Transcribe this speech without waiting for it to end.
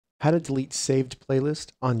how to delete saved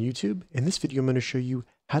playlist on YouTube. In this video, I'm going to show you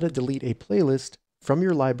how to delete a playlist from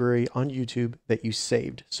your library on YouTube that you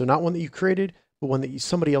saved. So not one that you created, but one that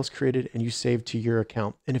somebody else created and you saved to your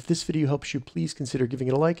account. And if this video helps you, please consider giving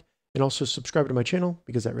it a like and also subscribe to my channel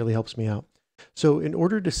because that really helps me out. So in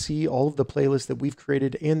order to see all of the playlists that we've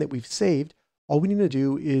created and that we've saved, all we need to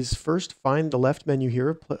do is first find the left menu here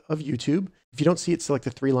of YouTube. If you don't see it, select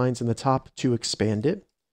the three lines in the top to expand it,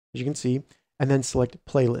 as you can see, and then select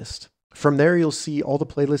playlist. From there, you'll see all the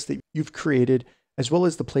playlists that you've created, as well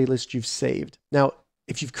as the playlist you've saved. Now,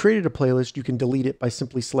 if you've created a playlist, you can delete it by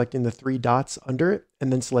simply selecting the three dots under it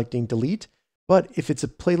and then selecting delete. But if it's a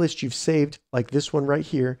playlist you've saved, like this one right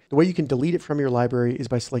here, the way you can delete it from your library is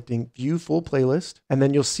by selecting view full playlist. And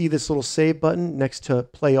then you'll see this little save button next to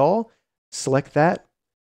play all. Select that.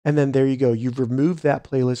 And then there you go. You've removed that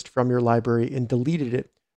playlist from your library and deleted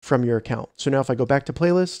it from your account. So now if I go back to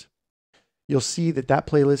playlist, you'll see that that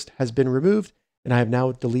playlist has been removed and I have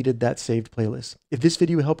now deleted that saved playlist. If this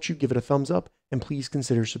video helped you, give it a thumbs up and please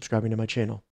consider subscribing to my channel.